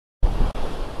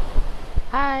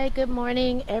Hi, good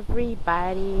morning,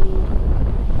 everybody.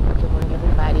 Good morning,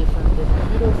 everybody, from the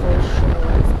beautiful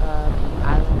shores of the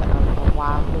island of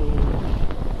Oahu,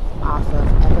 off of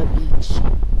Eba Beach,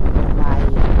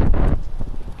 Hawaii.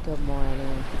 Good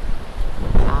morning.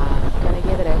 I'm going to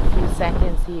give it a few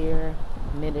seconds here,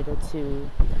 a minute or two,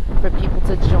 for people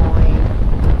to join.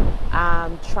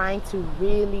 I'm trying to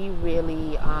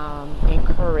really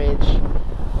encourage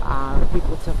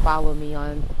people to follow me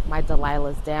on my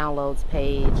Delilah's Downloads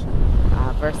page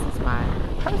versus my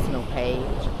personal page.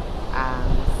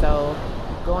 So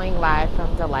going live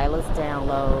from Delilah's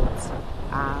Downloads.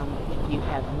 If you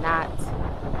have not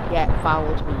yet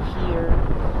followed me here,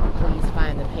 please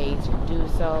find the page and do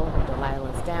so.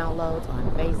 Delilah's Downloads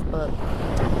on Facebook.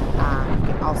 You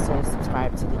can also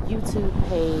subscribe to the YouTube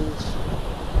page,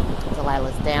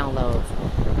 Delilah's Downloads.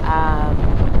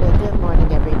 Good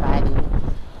morning, everybody.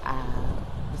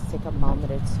 Let's take a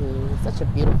moment or two. It's such a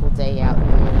beautiful day out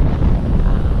here.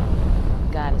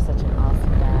 God is such an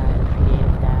awesome God,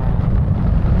 creative God.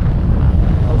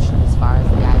 Ocean as far as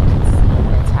the eye can see.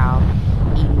 That's how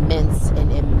immense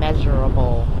and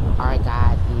immeasurable our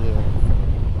God is.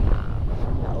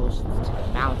 From the oceans to the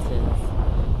mountains.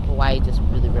 Hawaii just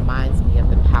really reminds me of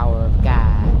the power of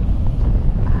God.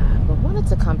 But wanted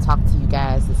to come talk to you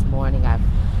guys this morning. I've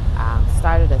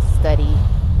started a study.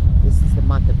 This is the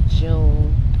month of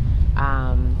June.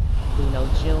 We know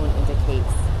June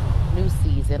indicates new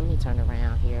season. Let me turn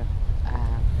around here.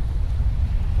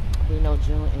 We know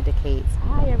June indicates,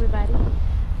 hi everybody.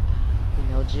 We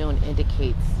know June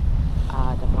indicates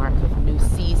the mark of new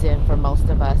season for most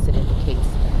of us. It indicates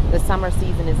the summer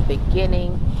season is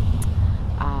beginning.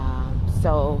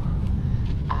 So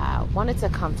I wanted to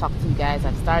come talk to you guys.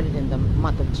 I started in the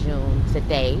month of June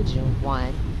today, June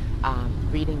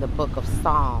 1, reading the book of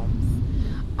Psalms.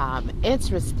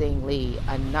 Interestingly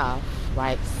enough,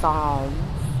 right, Psalms,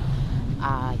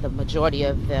 the majority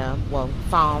of them,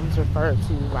 Psalms referred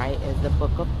to, right, as the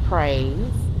book of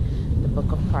praise. The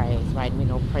book of praise, right? We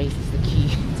know praise is the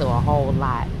key to a whole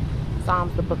lot.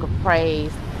 Psalms, the book of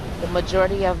praise. The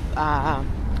majority of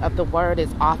the word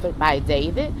is authored by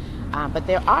David, but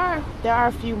there are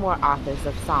a few more authors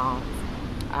of Psalms.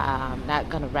 I'm not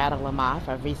going to rattle them off.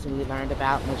 I've recently learned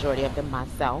about majority of them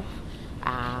myself.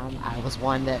 I was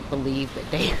one that believed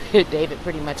that David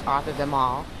pretty much authored them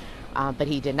all, but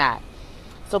he did not.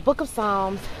 So book of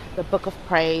Psalms, the book of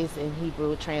praise, in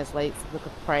Hebrew translates book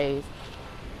of praise,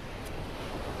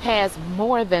 has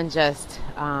more than just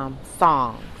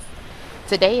songs.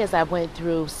 Today, as I went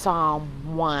through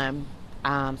Psalm 1,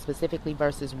 specifically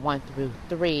verses 1 through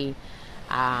 3,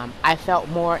 I felt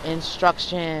more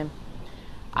instruction,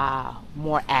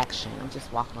 more action. I'm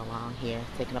just walking along here,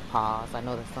 taking a pause. I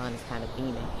know the sun is kind of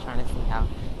beaming, trying to see how,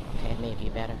 okay, maybe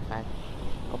better if I,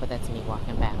 oh, but that's me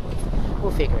walking backwards.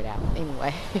 We'll figure it out.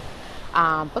 Anyway,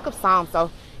 book of Psalms. So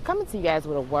coming to you guys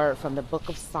with a word from the book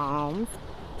of Psalms,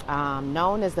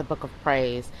 known as the book of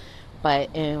praise,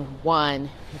 but in one,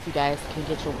 if you guys can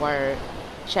get your word,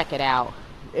 check it out.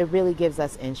 It really gives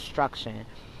us instruction.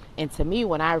 And to me,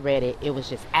 when I read it, it was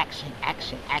just action,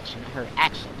 action, action. I heard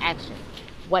action, action.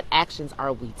 What actions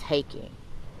are we taking?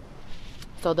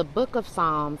 So the book of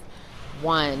Psalms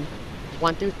 1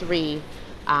 through 3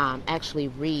 actually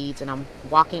reads, and I'm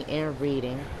walking and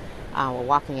reading, or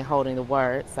walking and holding the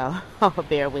word, so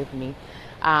bear with me.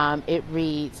 It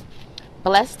reads,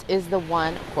 blessed is the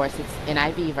one, of course it's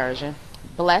NIV version,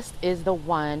 blessed is the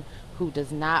one who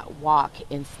does not walk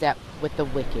in step with the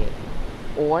wicked,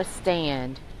 or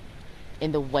stand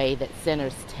in the way that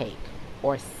sinners take,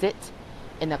 or sit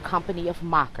in the company of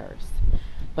mockers,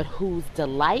 but whose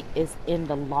delight is in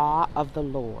the law of the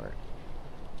Lord,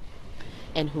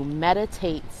 and who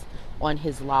meditates on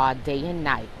his law day and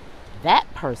night.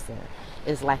 That person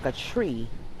is like a tree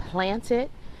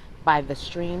planted by the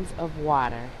streams of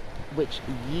water, which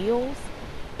yields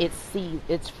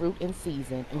its fruit in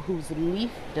season, and whose leaf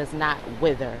does not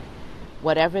wither.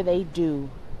 Whatever they do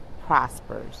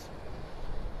prospers.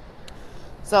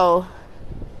 So,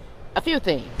 a few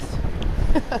things.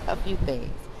 A few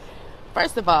things.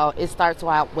 First of all, it starts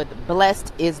out with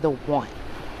blessed is the one.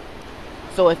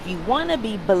 So if you want to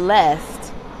be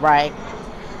blessed, right,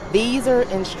 these are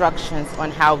instructions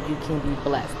on how you can be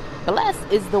blessed. Blessed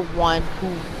is the one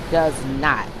who does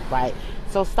not, right?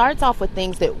 So it starts off with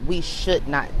things that we should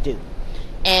not do.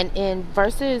 And in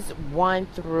verses 1,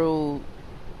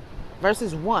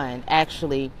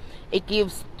 actually, it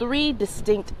gives 3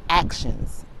 distinct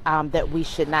actions that we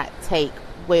should not take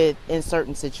in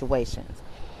certain situations.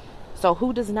 So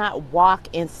who does not walk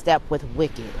in step with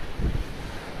wicked?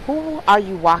 Who are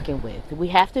you walking with? We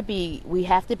have to be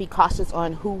cautious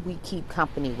on who we keep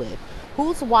company with.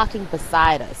 Who's walking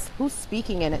beside us? Who's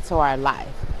speaking into our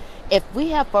life? If we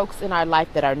have folks in our life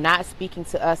that are not speaking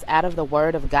to us out of the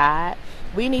word of God,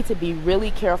 we need to be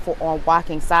really careful on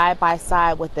walking side by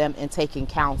side with them and taking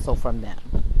counsel from them.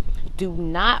 Do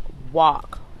not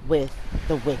walk with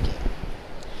the wicked.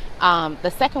 The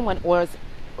second one was,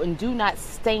 do not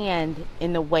stand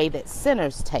in the way that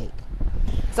sinners take.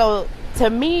 So to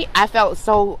me, I felt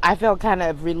kind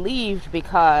of relieved,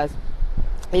 because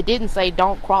it didn't say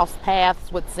don't cross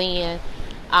paths with sin,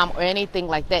 or anything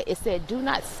like that. It said do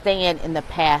not stand in the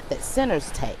path that sinners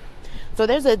take. So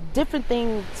there's a different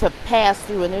thing to pass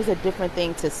through, and there's a different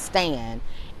thing to stand.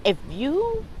 If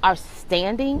you are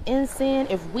standing in sin,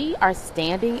 if we are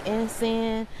standing in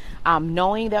sin,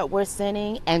 knowing that we're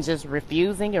sinning and just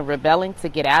refusing and rebelling to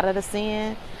get out of the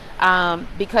sin,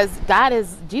 because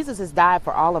Jesus has died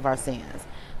for all of our sins.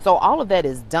 So all of that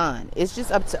is done. It's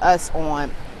just up to us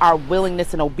on our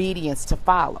willingness and obedience to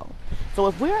follow. So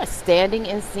if we're standing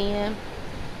in sin,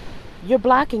 you're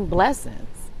blocking blessings.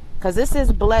 Because this is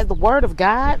the word of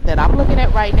God that I'm looking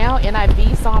at right now.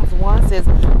 NIV Psalms 1 says,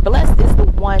 blessed is the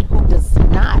one who does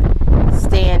not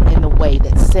stand in the way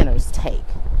that sinners take.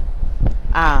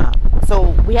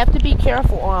 So we have to be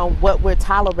careful on what we're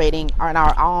tolerating in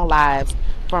our own lives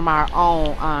from our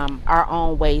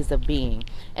own ways of being.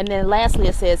 And then lastly,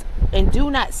 it says, and do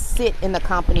not sit in the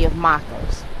company of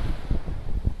mockers.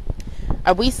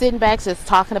 Are we sitting back just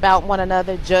talking about one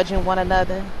another, judging one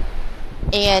another?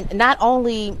 And not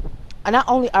only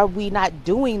are we not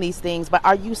doing these things, but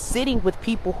are you sitting with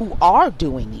people who are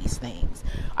doing these things?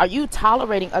 Are you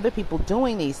tolerating other people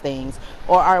doing these things?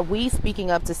 Or are we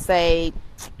speaking up to say,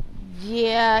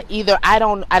 yeah, either I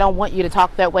don't want you to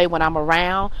talk that way when I'm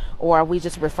around, or are we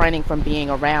just refraining from being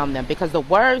around them? Because the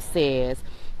word says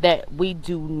that we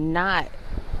do not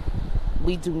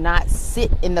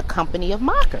sit in the company of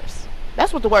mockers.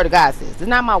 That's what the word of God says. It's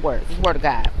not my word, it's the word of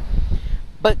God.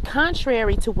 But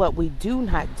contrary to what we do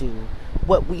not do,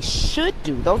 what we should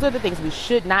do, those are the things we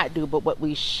should not do, but what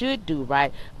we should do,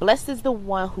 right? Blessed is the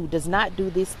one who does not do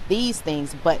these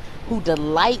things, but who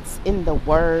delights in the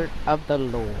word of the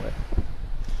Lord.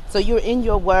 So you're in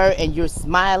your word and you're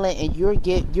smiling and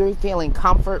you're feeling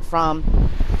comfort from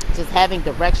just having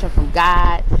direction from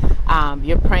God.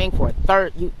 You're praying for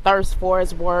you thirst for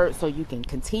his word, so you can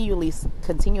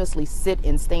continuously sit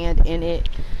and stand in it.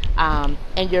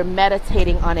 And you're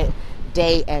meditating on it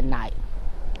day and night.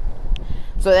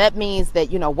 So that means that,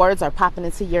 words are popping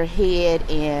into your head,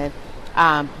 and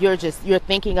you're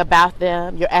thinking about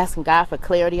them. You're asking God for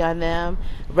clarity on them,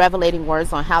 revelating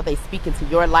words on how they speak into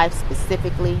your life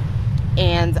specifically.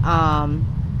 And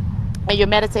you're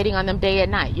meditating on them day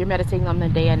and night. You're meditating on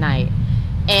them day and night.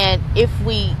 And if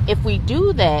we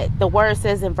do that, the word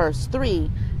says in verse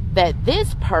 3 that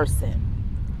this person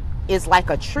is like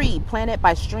a tree planted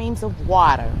by streams of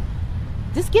water.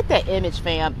 Just get that image,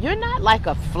 fam. You're not like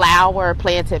a flower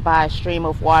planted by a stream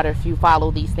of water if you follow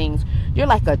these things. You're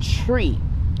like a tree.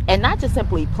 And not just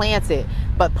simply planted,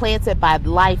 but planted by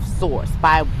life source,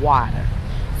 by water.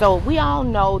 So we all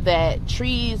know that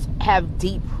trees have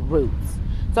deep roots.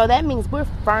 So that means we're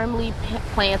firmly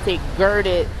planted,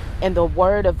 girded in the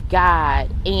word of God.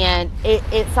 And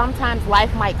it sometimes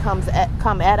life might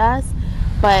come at us.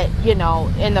 But,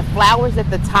 in the flowers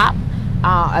at the top,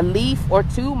 a leaf or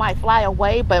two might fly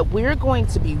away, but we're going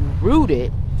to be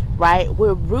rooted, right?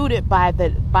 We're rooted by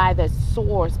the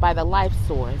source, by the life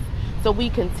source. So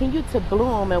we continue to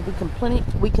bloom, and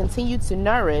we continue to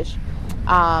nourish.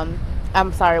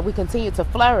 We continue to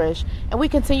flourish, and we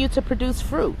continue to produce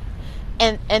fruit.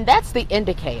 And that's the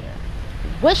indicator.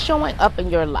 What's showing up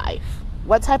in your life?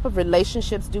 What type of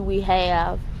relationships do we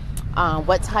have?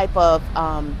 What type of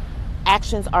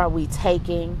actions are we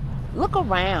taking? Look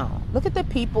around. Look at the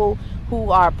people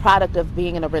who are a product of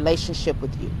being in a relationship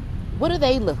with you. What do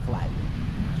they look like?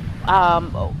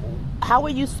 How are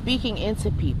you speaking into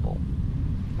people?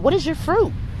 What is your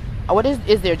fruit? What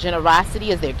is there generosity?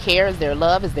 Is there care? Is there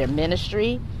love? Is there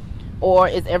ministry? Or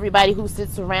is everybody who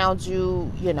sits around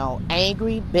you,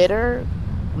 angry, bitter,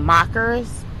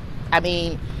 mockers? I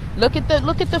mean, look at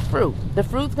the fruit. The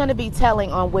fruit's going to be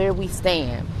telling on where we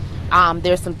stand.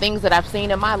 There's some things that I've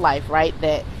seen in my life, right,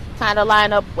 that kind of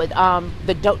line up with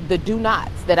the do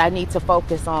nots that I need to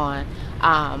focus on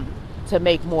to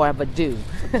make more of a do.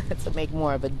 To make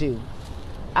more of a do.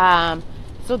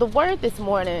 So the word this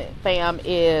morning, fam,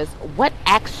 is what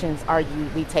actions are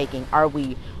we taking? Are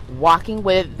we walking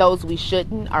with those we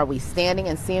shouldn't? Are we standing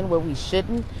and seeing where we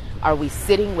shouldn't? Are we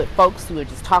sitting with folks who are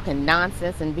just talking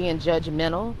nonsense and being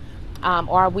judgmental?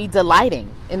 Or are we delighting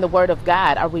in the Word of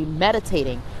God? Are we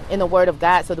meditating in the Word of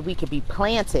God so that we can be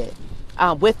planted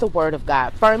with the Word of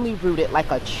God, firmly rooted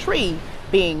like a tree,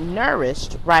 being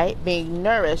nourished, right? Being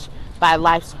nourished by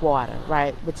life's water,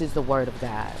 right? Which is the Word of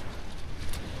God.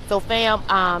 So fam,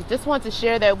 just want to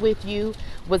share that with you.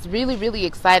 Was really, really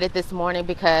excited this morning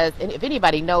because, and if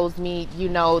anybody knows me, you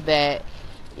know that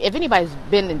if anybody's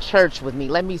been in church with me,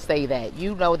 let me say that,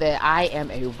 you know that I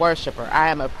am a worshiper. I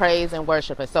am a praise and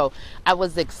worshiper. So I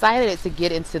was excited to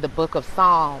get into the book of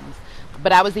Psalms,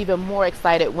 but I was even more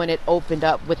excited when it opened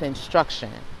up with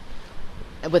instruction.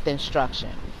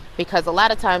 Because a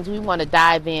lot of times we want to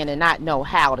dive in and not know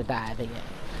how to dive in.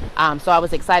 So I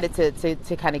was excited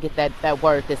to kind of get that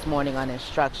word this morning on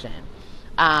instruction.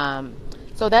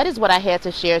 So that is what I had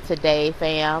to share today,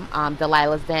 fam.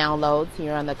 Delilah's Downloads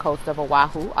here on the coast of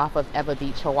Oahu off of Ewa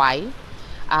Beach, Hawaii.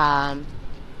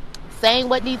 Saying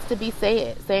what needs to be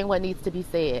said.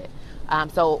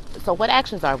 So what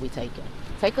actions are we taking?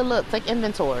 Take a look. Take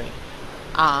inventory.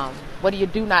 What do your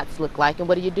do nots look like and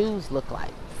what do your do's look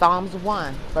like? Psalms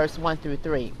 1, verse 1 through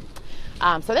 3.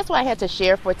 So that's what I had to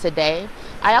share for today.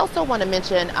 I also want to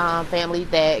mention, family,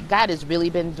 that God has really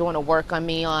been doing a work on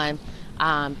me on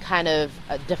kind of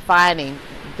defining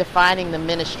the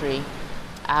ministry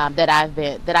that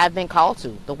I've been called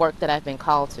to, the work that I've been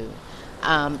called to.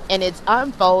 And it's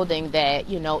unfolding that,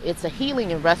 it's a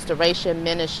healing and restoration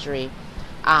ministry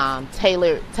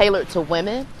tailored to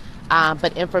women,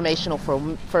 but informational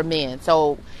for men.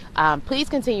 So please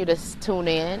continue to tune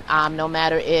in. No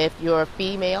matter if you're a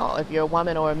female, if you're a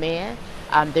woman or a man,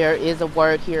 there is a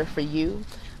word here for you.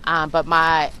 But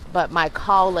my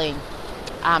calling,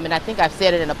 and I think I've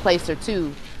said it in a place or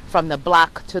two, from the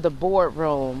block to the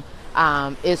boardroom,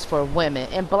 is for women.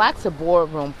 And block to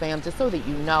boardroom, fam, just so that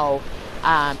you know,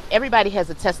 everybody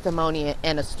has a testimony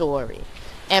and a story.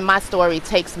 And my story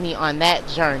takes me on that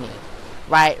journey,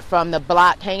 right? From the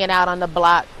block, hanging out on the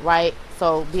block, right?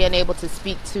 So being able to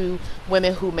speak to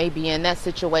women who may be in that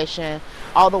situation,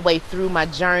 all the way through my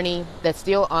journey that's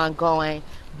still ongoing,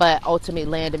 but ultimately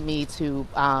landed me to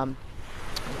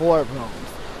boardrooms.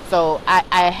 So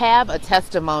I have a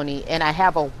testimony and I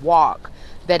have a walk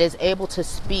that is able to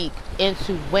speak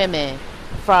into women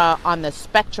from on the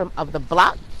spectrum of the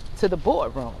block to the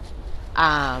boardroom,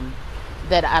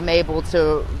 that I'm able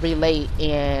to relate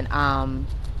and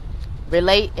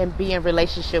be in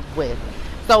relationship with.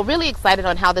 So really excited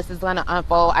on how this is going to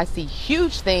unfold. I see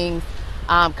huge things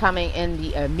coming in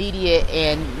the immediate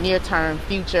and near-term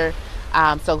future.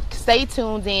 So stay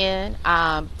tuned in,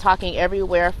 talking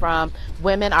everywhere from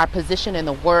women, our position in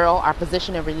the world, our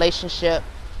position in relationship.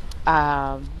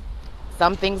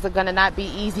 Some things are going to not be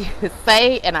easy to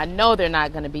say, and I know they're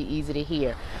not going to be easy to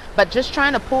hear. But just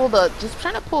trying to pull the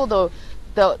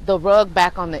rug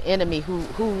back on the enemy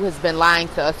who has been lying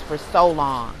to us for so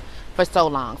long.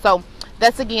 So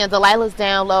that's, again, Delilah's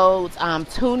Downloads,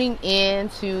 tuning in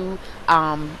to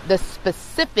the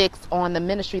specifics on the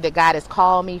ministry that God has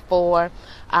called me for.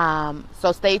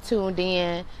 So stay tuned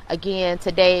in. Again,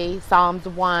 today, Psalms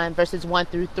 1, verses 1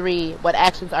 through 3. What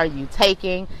actions are you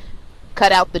taking?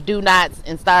 Cut out the do-nots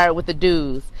and start with the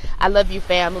do's. I love you,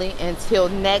 family. Until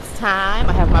next time,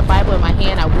 I have my Bible in my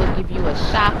hand. I will give you a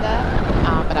shaka,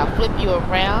 but I'll flip you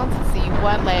around to see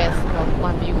one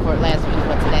view for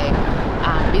today.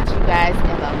 Meet you guys in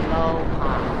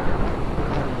aloha.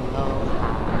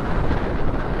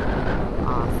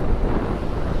 Awesome.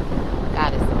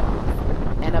 God is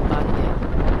awesome and abundant.